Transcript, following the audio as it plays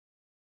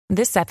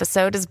This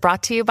episode is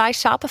brought to you by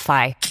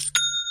Shopify.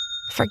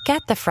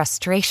 Forget the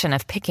frustration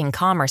of picking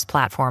commerce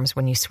platforms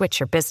when you switch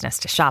your business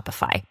to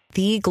Shopify,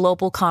 the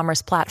global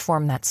commerce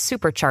platform that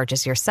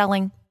supercharges your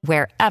selling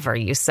wherever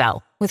you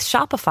sell. With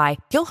Shopify,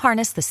 you'll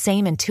harness the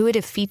same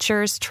intuitive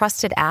features,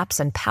 trusted apps,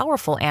 and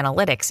powerful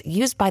analytics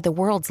used by the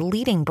world's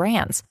leading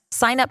brands.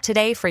 Sign up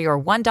today for your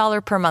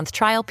 $1 per month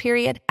trial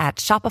period at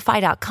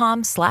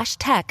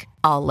shopify.com/tech,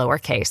 all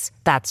lowercase.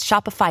 That's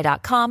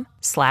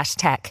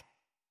shopify.com/tech.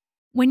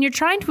 When you're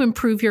trying to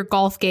improve your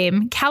golf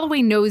game,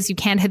 Callaway knows you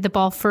can't hit the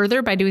ball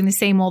further by doing the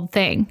same old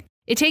thing.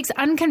 It takes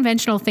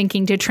unconventional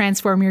thinking to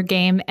transform your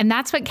game, and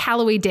that's what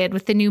Callaway did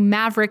with the new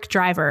Maverick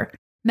driver.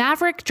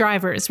 Maverick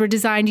drivers were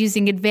designed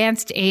using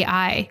advanced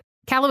AI.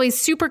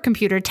 Callaway's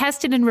supercomputer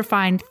tested and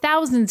refined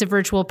thousands of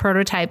virtual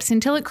prototypes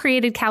until it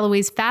created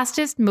Callaway's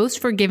fastest, most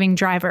forgiving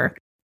driver.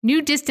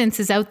 New distance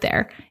is out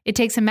there. It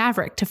takes a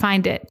Maverick to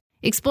find it.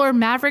 Explore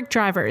Maverick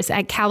drivers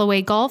at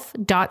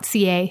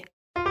callawaygolf.ca.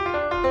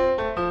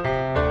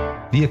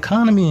 The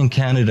economy in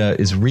Canada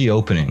is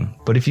reopening,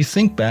 but if you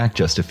think back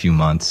just a few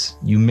months,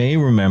 you may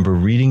remember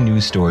reading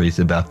news stories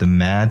about the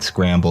mad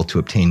scramble to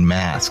obtain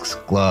masks,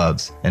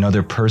 gloves, and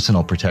other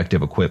personal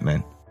protective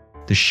equipment.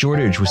 The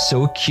shortage was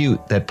so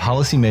acute that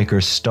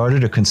policymakers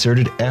started a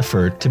concerted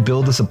effort to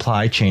build a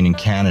supply chain in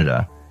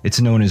Canada.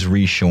 It's known as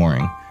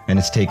reshoring, and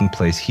it's taking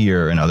place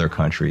here and other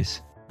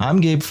countries.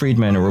 I'm Gabe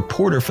Friedman, a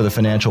reporter for the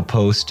Financial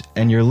Post,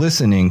 and you're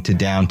listening to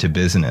Down to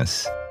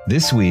Business.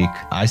 This week,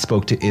 I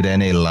spoke to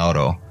Irene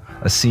Lauro,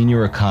 a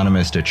senior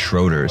economist at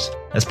Schroders,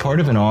 as part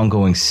of an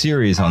ongoing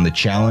series on the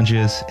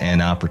challenges and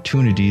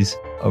opportunities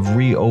of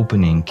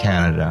reopening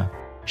Canada.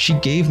 She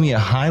gave me a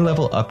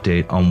high-level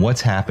update on what's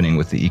happening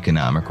with the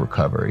economic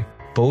recovery,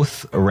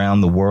 both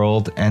around the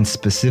world and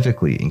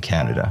specifically in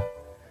Canada.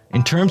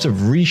 In terms of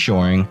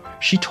reshoring,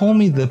 she told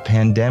me the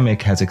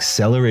pandemic has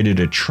accelerated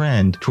a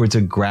trend towards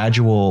a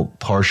gradual,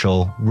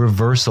 partial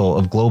reversal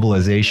of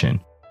globalization.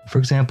 For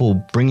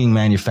example, bringing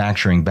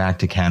manufacturing back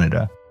to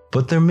Canada.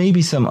 But there may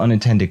be some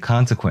unintended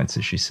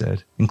consequences, she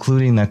said,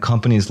 including that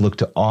companies look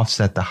to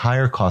offset the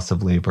higher costs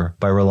of labor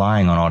by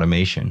relying on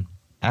automation.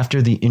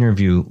 After the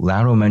interview,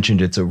 Lauro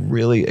mentioned it's a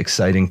really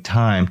exciting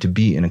time to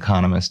be an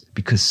economist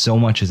because so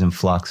much is in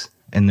flux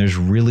and there's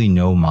really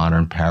no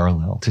modern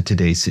parallel to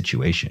today's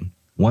situation.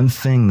 One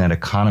thing that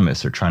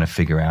economists are trying to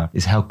figure out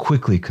is how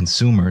quickly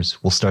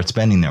consumers will start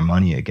spending their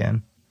money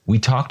again. We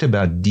talked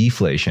about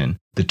deflation,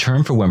 the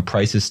term for when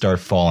prices start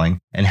falling,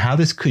 and how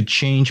this could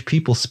change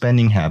people's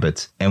spending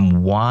habits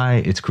and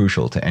why it's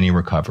crucial to any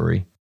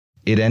recovery.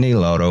 Irene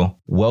Lauro,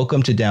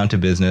 welcome to Down to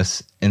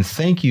Business, and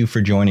thank you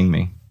for joining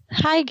me.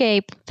 Hi,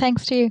 Gabe.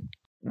 Thanks to you.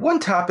 One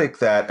topic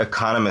that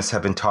economists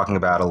have been talking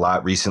about a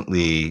lot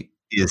recently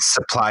is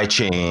supply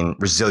chain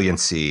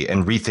resiliency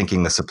and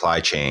rethinking the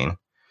supply chain.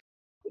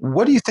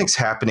 What do you think's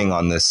happening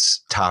on this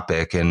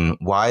topic, and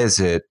why is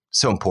it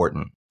so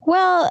important?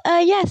 Well,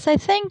 yes, I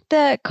think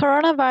the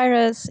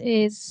coronavirus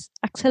is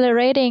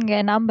accelerating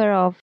a number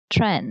of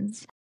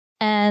trends.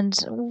 And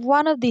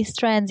one of these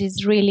trends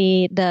is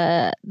really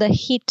the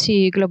hit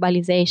to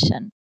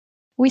globalization.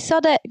 We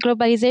saw that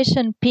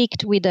globalization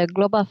peaked with the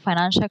global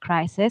financial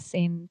crisis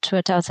in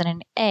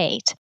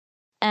 2008.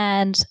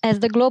 And as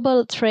the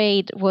global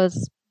trade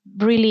was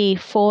really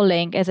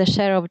falling as a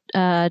share of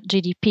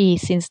GDP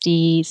since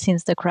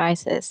the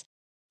crisis.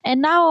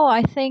 And now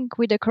I think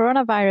with the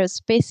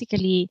coronavirus,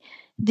 basically,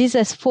 this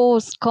has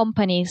forced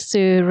companies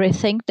to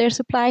rethink their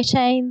supply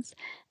chains.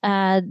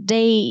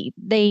 They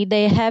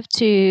have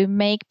to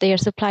make their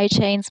supply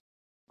chains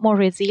more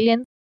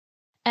resilient.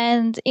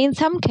 And in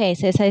some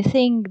cases, I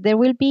think there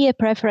will be a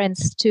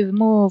preference to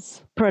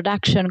move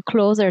production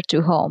closer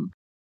to home.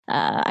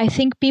 I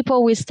think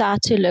people will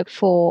start to look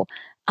for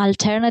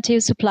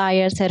alternative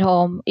suppliers at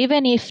home,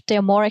 even if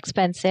they're more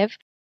expensive.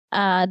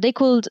 They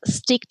could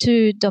stick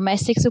to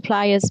domestic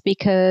suppliers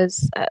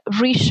because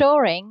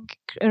reshoring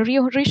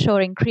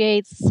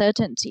creates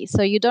certainty.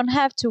 So you don't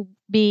have to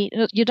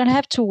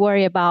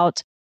worry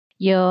about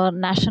your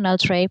national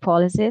trade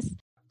policies.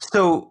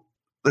 So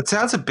it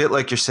sounds a bit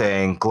like you're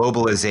saying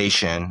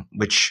globalization,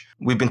 which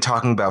we've been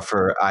talking about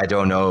for, I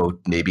don't know,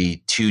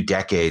 maybe 2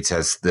 decades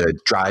as the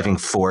driving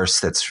force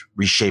that's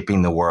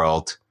reshaping the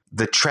world.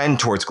 The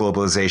trend towards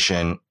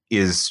globalization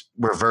is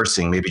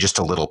reversing maybe just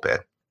a little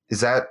bit.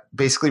 Is that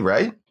basically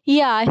right?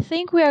 Yeah, I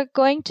think we are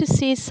going to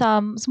see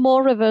some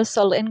small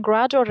reversal and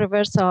gradual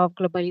reversal of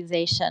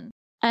globalization.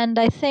 And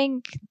I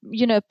think,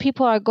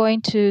 people are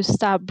going to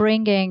start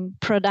bringing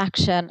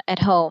production at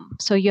home.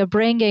 So you're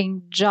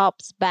bringing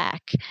jobs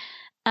back.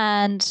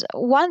 And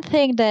one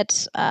thing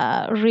that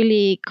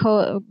really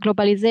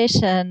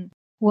globalization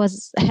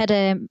had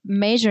a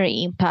major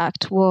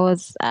impact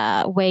was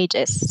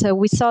wages. So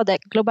we saw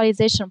that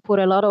globalization put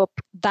a lot of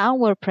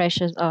downward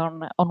pressures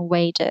on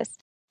wages.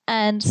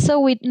 And so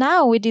with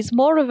this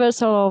more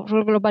reversal of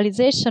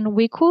globalization,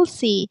 we could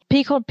see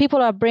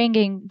people are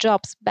bringing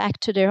jobs back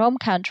to their home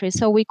country.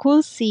 So we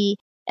could see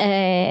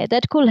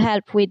that could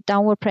help with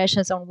downward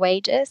pressures on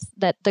wages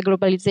that the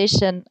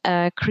globalization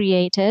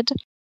created.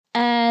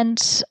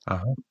 And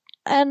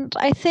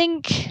I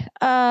think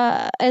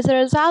as a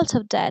result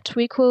of that,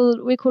 we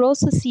could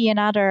also see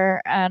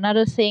another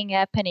thing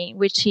happening,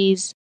 which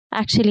is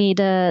actually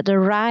the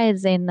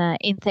rise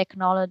in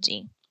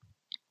technology.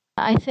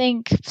 I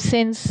think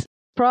since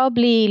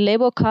probably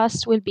labor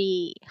costs will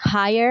be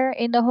higher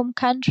in the home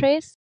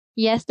countries,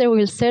 yes, there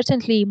will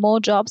certainly more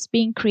jobs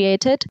being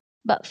created,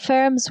 but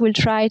firms will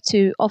try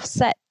to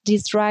offset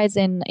this rise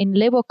in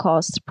labor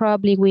costs,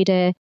 probably with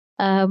a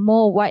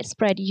more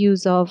widespread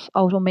use of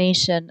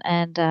automation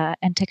and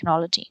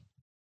technology.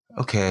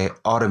 Okay,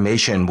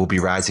 automation will be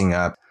rising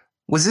up.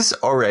 Was this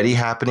already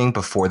happening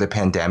before the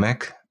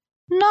pandemic?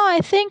 No, I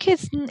think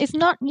it's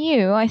not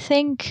new. I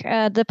think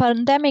the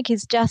pandemic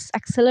is just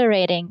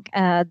accelerating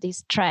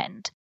this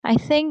trend. I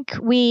think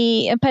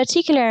we, in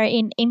particular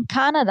in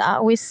Canada,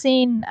 we've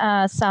seen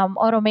some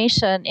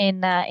automation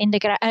in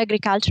the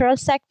agricultural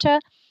sector.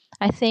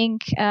 I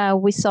think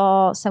we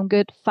saw some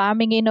good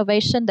farming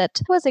innovation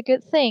that was a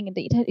good thing.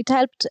 It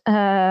helped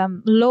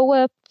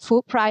lower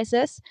food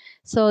prices,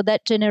 so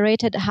that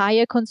generated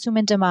higher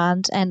consumer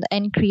demand and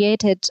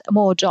created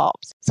more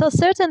jobs. So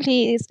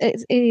certainly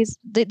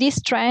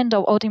this trend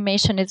of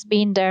automation has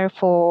been there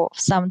for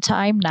some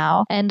time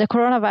now, and the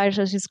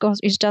coronavirus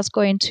is just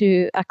going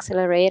to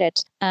accelerate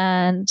it.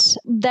 And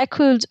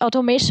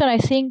automation, I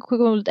think,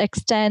 could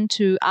extend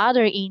to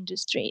other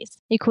industries.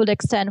 It could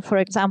extend, for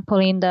example,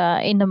 in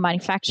the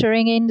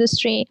manufacturing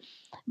industry,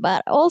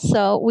 but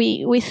also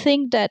we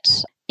think that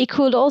it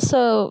could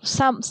also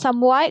some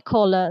white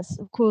collars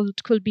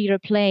could be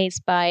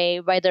replaced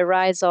by the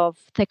rise of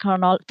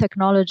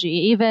technology.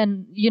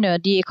 Even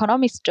the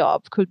economics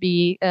job could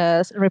be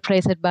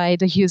replaced by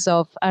the use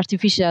of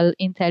artificial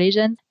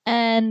intelligence.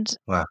 And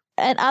wow.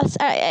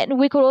 And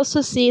we could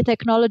also see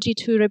technology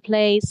to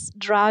replace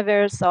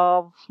drivers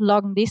of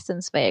long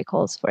distance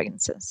vehicles, for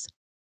instance.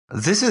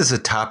 This is a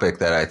topic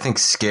that I think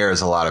scares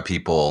a lot of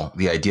people,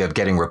 the idea of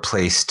getting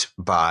replaced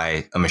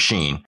by a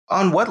machine.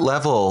 On what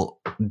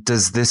level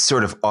does this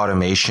sort of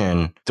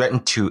automation threaten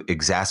to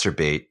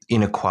exacerbate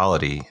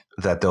inequality,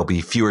 that there'll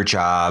be fewer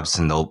jobs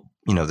and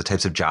the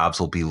types of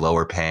jobs will be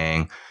lower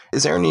paying?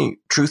 Is there any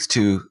truth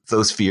to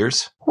those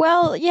fears?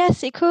 Well,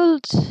 yes, it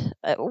could.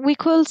 We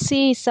could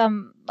see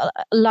some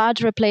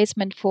large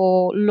replacement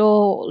for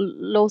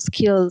low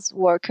skills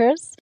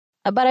workers.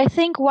 But I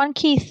think one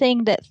key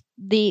thing that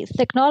the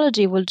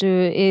technology will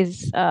do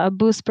is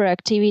boost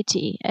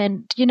productivity.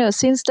 And,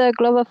 since the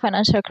global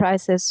financial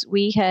crisis,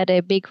 we had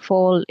a big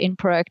fall in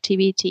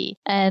productivity.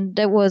 And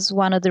that was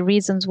one of the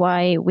reasons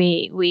why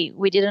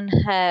we didn't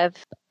have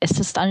a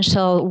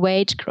substantial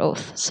wage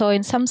growth. So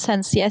in some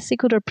sense, yes, it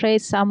could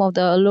replace some of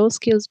the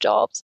low-skilled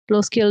jobs,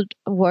 low-skilled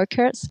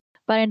workers.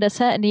 But on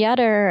the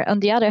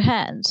other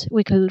hand,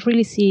 we could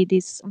really see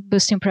this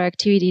boosting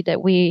productivity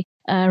that we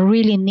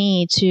really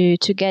need to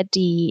get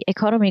the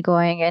economy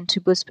going and to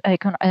boost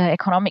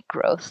economic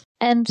growth.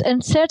 And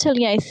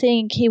certainly, I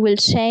think it will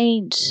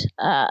change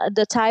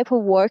the type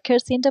of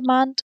workers in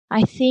demand.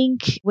 I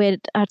think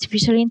with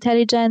artificial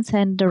intelligence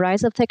and the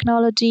rise of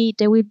technology,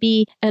 there will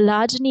be a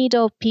large need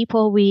of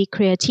people with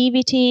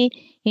creativity,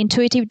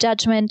 intuitive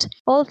judgment,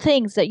 all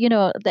things that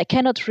that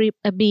cannot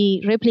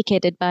be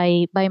replicated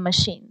by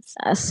machines.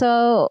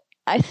 So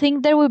I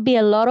think there will be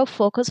a lot of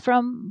focus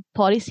from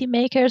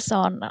policymakers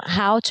on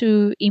how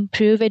to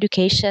improve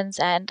educations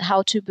and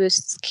how to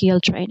boost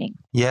skill training.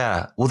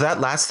 Yeah. Well, that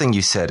last thing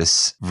you said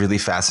really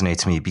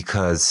fascinates me,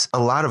 because a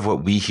lot of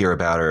what we hear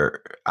about,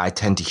 or I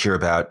tend to hear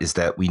about, is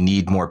that we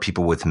need more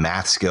people with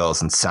math skills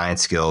and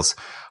science skills,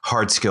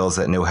 hard skills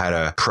that know how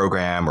to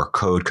program or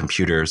code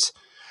computers.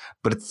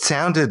 But it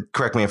sounded,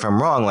 correct me if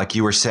I'm wrong, like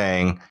you were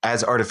saying,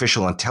 as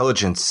artificial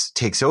intelligence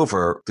takes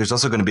over, there's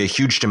also going to be a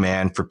huge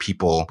demand for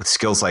people with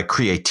skills like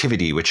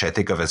creativity, which I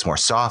think of as more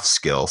soft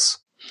skills.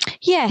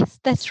 Yes,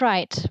 that's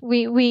right.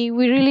 We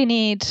really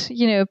need,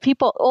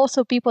 people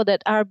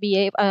that are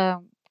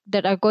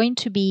going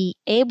to be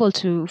able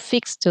to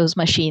fix those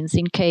machines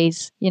in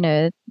case,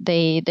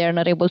 they're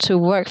not able to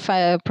work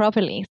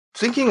properly.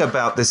 Thinking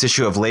about this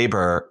issue of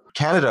labor,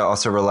 Canada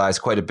also relies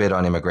quite a bit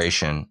on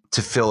immigration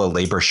to fill a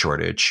labor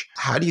shortage.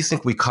 How do you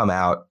think we come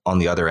out on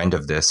the other end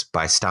of this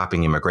by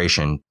stopping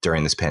immigration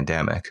during this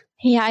pandemic?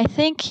 Yeah, I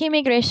think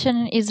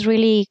immigration is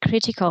really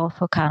critical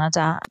for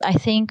Canada. I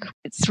think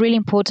it's really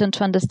important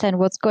to understand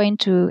what's going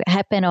to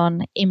happen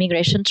on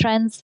immigration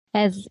trends,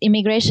 as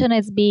immigration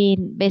has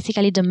been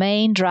basically the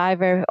main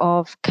driver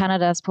of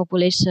Canada's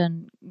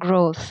population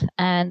growth.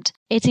 And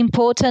it's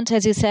important,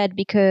 as you said,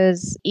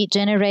 because it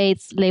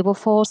generates labor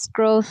force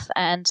growth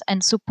and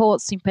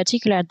supports in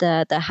particular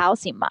the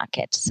housing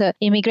market. So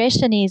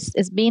immigration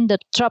has been the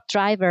top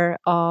driver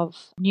of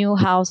new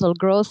household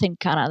growth in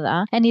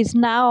Canada and is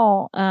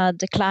now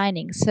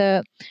declining.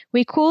 So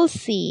we could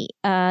see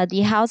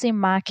the housing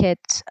market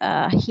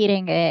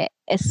hitting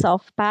a a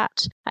soft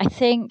patch. I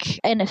think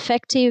an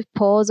effective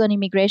pause on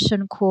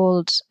immigration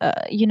could,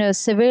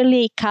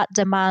 severely cut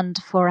demand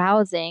for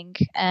housing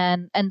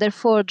and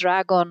therefore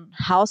drag on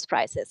house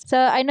prices. So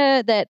I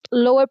know that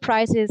lower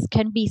prices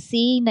can be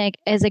seen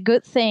as a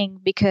good thing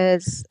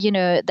because,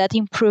 that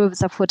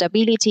improves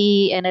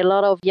affordability and a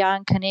lot of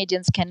young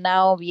Canadians can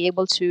now be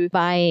able to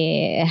buy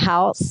a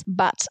house.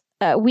 But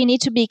we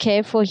need to be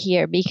careful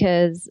here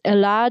because a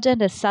large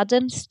and a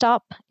sudden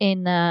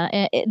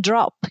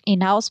drop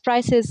in house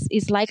prices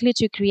is likely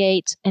to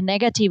create a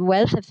negative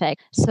wealth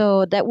effect.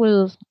 So that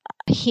will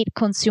hit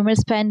consumer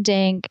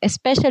spending,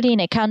 especially in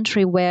a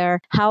country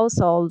where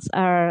households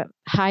have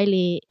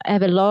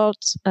a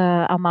large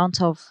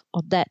amount of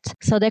debt.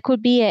 So there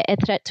could be a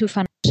threat to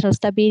financial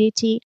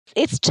stability.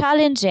 It's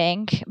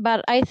challenging,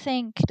 but I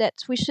think that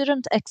we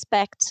shouldn't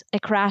expect a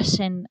crash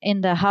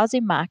in the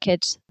housing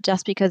market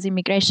just because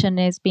immigration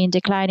is been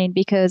declining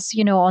because,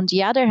 on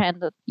the other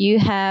hand, you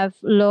have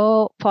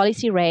low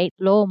policy rate,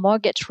 low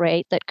mortgage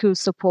rate that could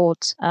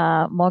support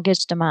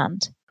mortgage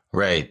demand.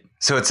 Right.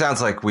 So it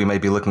sounds like we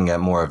might be looking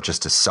at more of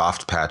just a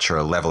soft patch or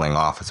a leveling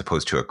off as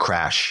opposed to a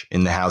crash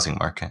in the housing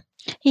market.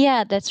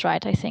 Yeah, that's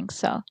right. I think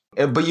so.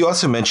 But you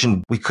also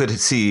mentioned we could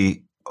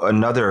see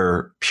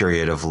another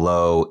period of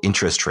low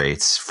interest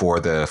rates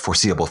for the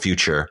foreseeable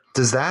future.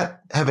 Does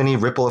that have any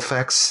ripple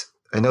effects?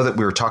 I know that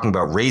we were talking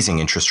about raising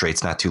interest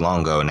rates not too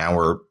long ago. Now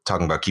we're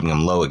talking about keeping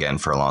them low again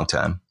for a long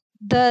time.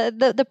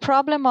 The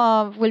problem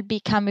will be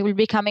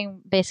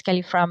coming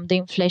basically from the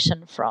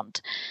inflation front.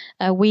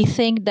 We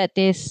think that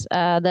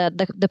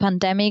the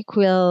pandemic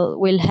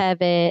will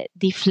have a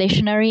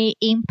deflationary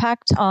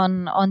impact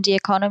on the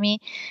economy,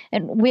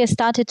 and we have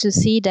started to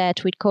see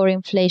that with core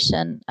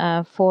inflation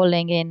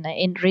falling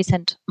in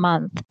recent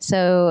months.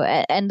 So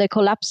and the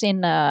collapse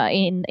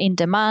in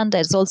demand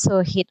has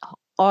also hit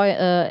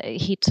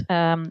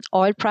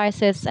oil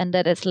prices, and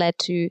that has led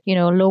to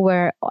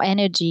lower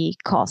energy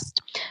cost.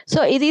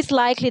 So it is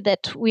likely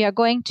that we are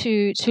going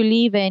to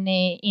live in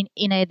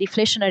a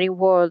deflationary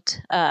world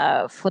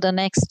for the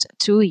next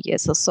 2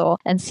 years or so,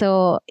 and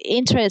so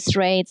interest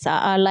rates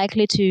are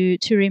likely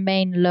to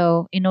remain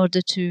low in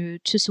order to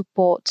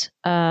support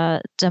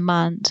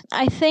demand.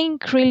 I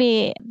think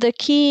really the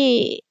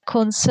key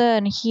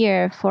concern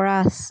here for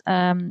us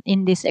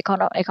in this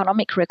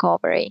economic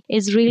recovery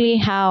is really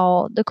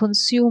how the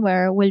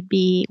consumer will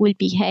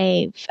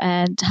behave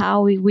and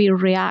how we will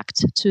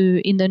react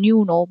in the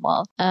new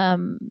normal.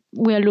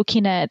 We are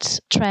looking at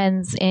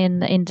trends in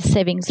the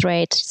savings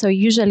rate. So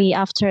usually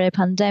after a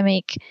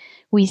pandemic,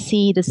 we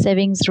see the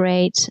savings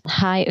rate,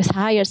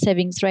 higher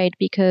savings rate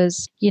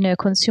because,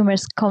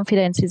 consumers'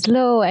 confidence is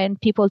low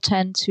and people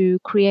tend to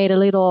create a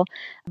little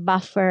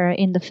buffer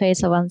in the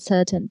face of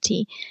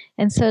uncertainty.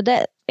 And so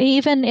that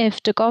even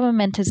if the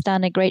government has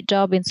done a great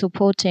job in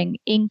supporting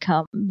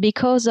income,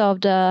 because of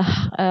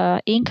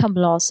the income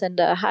loss and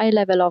the high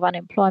level of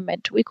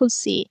unemployment, we could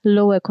see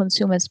lower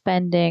consumer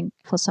spending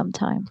for some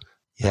time.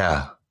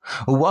 Yeah.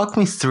 Well, walk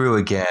me through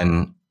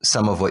again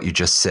some of what you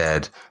just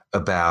said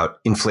about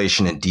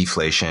inflation and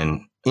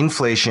deflation.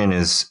 Inflation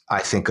is, I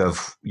think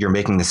of, you're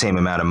making the same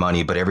amount of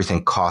money, but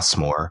everything costs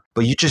more.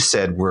 But you just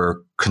said we're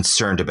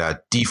concerned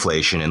about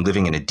deflation and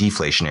living in a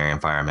deflationary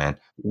environment.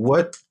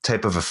 What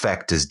type of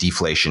effect does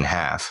deflation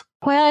have?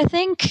 Well, I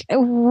think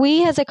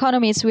we as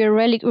economists, we're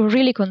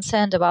really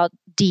concerned about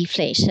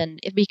deflation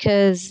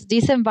because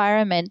this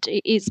environment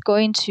is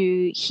going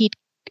to hit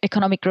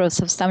economic growth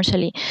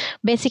substantially.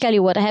 Basically,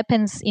 what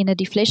happens in a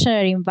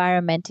deflationary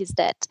environment is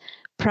that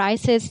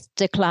prices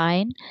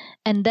decline,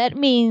 and that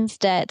means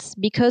that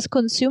because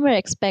consumer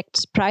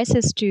expects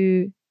prices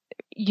to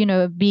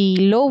be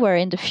lower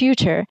in the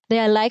future, they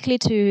are likely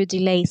to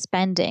delay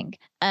spending.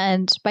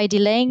 And by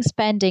delaying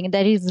spending,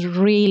 that is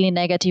really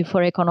negative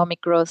for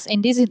economic growth.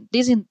 And this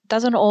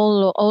doesn't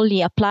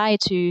only apply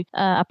to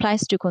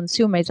applies to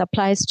consumers,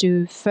 applies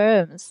to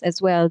firms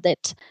as well.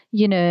 That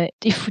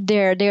if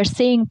they're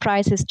seeing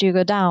prices to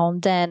go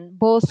down, then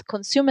both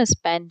consumer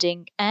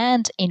spending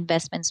and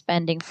investment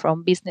spending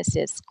from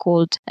businesses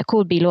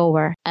could be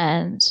lower.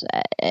 And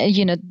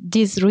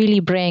this really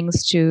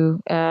brings to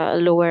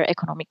lower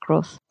economic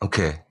growth.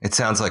 Okay, it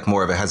sounds like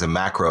more of it has a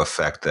macro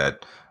effect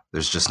that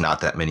there's just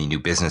not that many new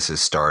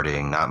businesses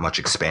starting, not much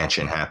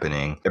expansion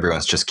happening.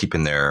 Everyone's just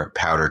keeping their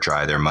powder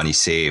dry, their money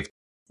saved.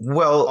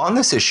 Well, on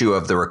this issue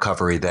of the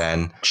recovery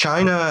then,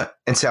 China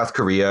and South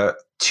Korea,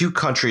 two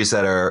countries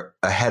that are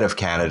ahead of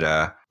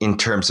Canada in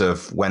terms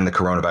of when the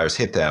coronavirus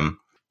hit them.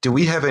 Do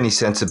we have any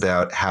sense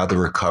about how the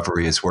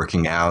recovery is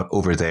working out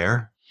over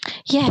there?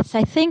 Yes,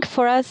 I think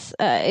for us,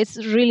 it's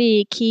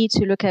really key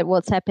to look at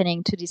what's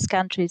happening to these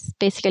countries,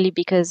 basically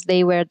because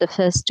they were the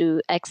first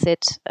to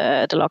exit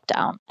the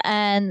lockdown.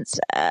 And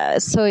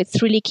so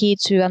it's really key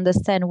to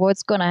understand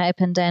what's going to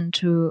happen then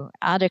to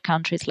other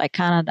countries like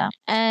Canada.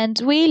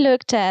 And we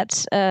looked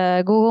at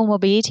Google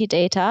mobility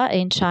data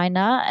in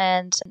China,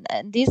 and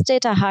this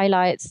data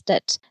highlights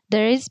that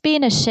there has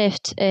been a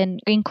shift in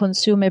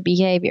consumer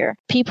behavior.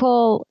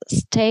 People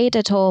stayed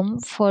at home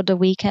for the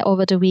weekend,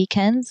 over the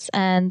weekends,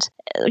 and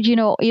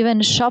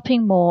even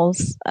shopping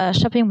malls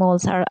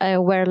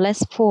were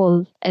less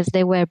full as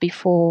they were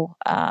before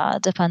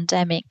the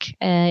pandemic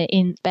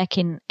back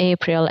in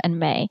April and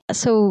May.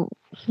 So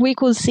we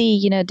could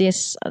see,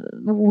 this.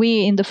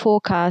 We in the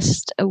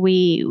forecast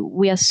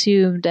we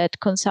assume that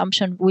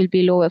consumption will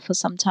be lower for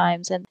some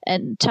times,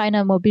 and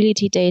China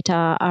mobility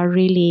data are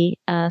really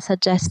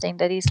suggesting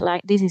that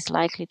this is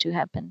likely to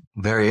happen.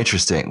 Very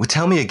interesting. Well,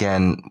 tell me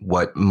again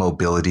what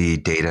mobility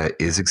data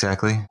is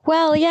exactly.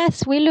 Well,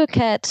 yes, we look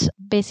at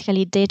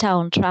basically data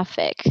on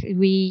traffic.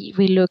 We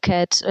look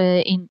at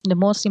in the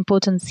most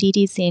important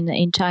cities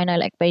in China,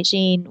 like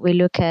Beijing. We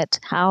look at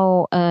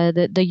how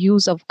the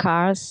use of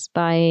cars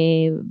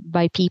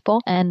by people,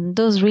 and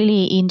those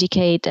really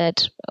indicate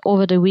that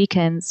over the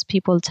weekends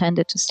people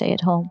tended to stay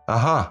at home.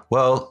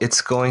 Well,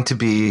 it's going to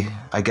be,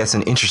 I guess,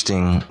 an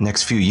interesting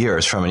next few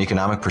years from an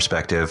economic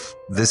perspective.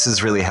 This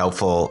is really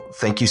helpful.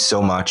 Thank you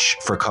so much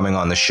for coming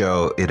on the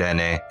show,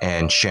 Irene,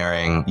 and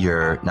sharing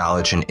your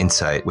knowledge and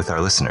insight with our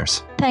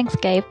listeners. Thanks,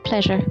 Gabe.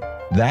 Pleasure.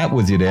 That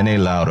was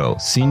Irene Lauro,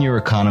 senior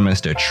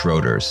economist at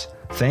Schroders.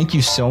 Thank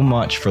you so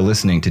much for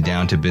listening to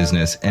Down to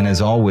Business, and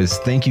as always,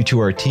 thank you to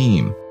our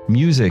team.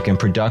 Music and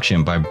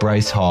production by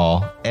Bryce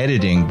Hall,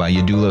 editing by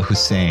Yadula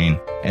Hussein,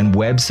 and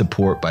web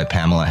support by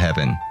Pamela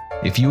Heaven.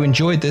 If you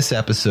enjoyed this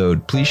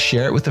episode, please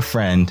share it with a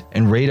friend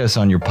and rate us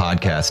on your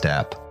podcast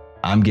app.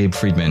 I'm Gabe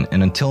Friedman,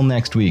 and until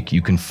next week,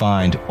 you can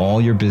find all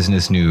your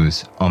business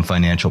news on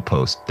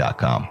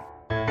financialpost.com.